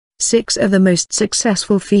6 of the most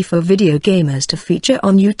successful FIFA video gamers to feature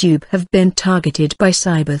on YouTube have been targeted by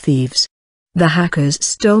cyber-thieves. The hackers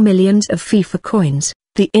stole millions of FIFA coins,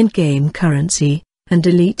 the in-game currency, and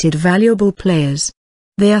deleted valuable players.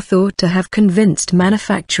 They are thought to have convinced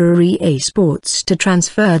manufacturer EA Sports to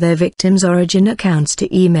transfer their victims' Origin accounts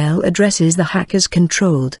to email addresses the hackers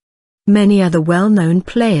controlled. Many other well-known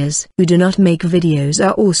players who do not make videos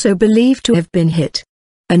are also believed to have been hit.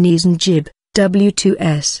 Anis Njib,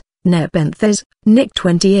 W2S, Nepenthes,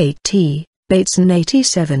 Nick28T,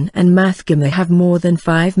 Bateson87 and Mathgamer have more than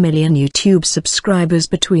 5 million YouTube subscribers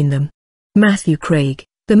between them. Matthew Craig,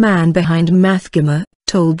 the man behind Mathgamer,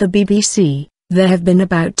 told the BBC, "There have been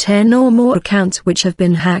about 10 or more accounts which have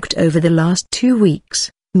been hacked over the last 2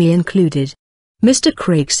 weeks, me included." Mr.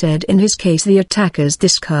 Craig said in his case the attackers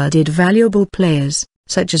discarded valuable players,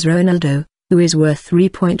 such as Ronaldo, who is worth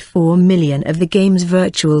 3.4 million of the game's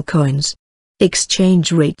virtual coins.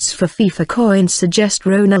 Exchange rates for FIFA coins suggest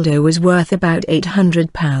Ronaldo was worth about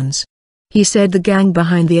 £800. He said the gang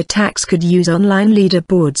behind the attacks could use online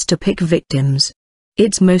leaderboards to pick victims.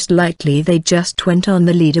 "It's most likely they just went on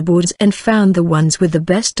the leaderboards and found the ones with the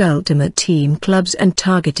best Ultimate Team clubs and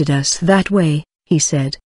targeted us that way," he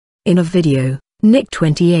said. In a video,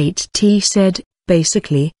 Nick28T said,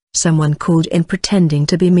 "Basically, someone called in pretending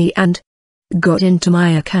to be me and got into my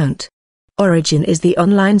account. Origin is the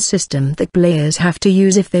online system that players have to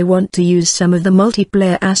use if they want to use some of the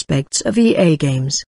multiplayer aspects of EA games.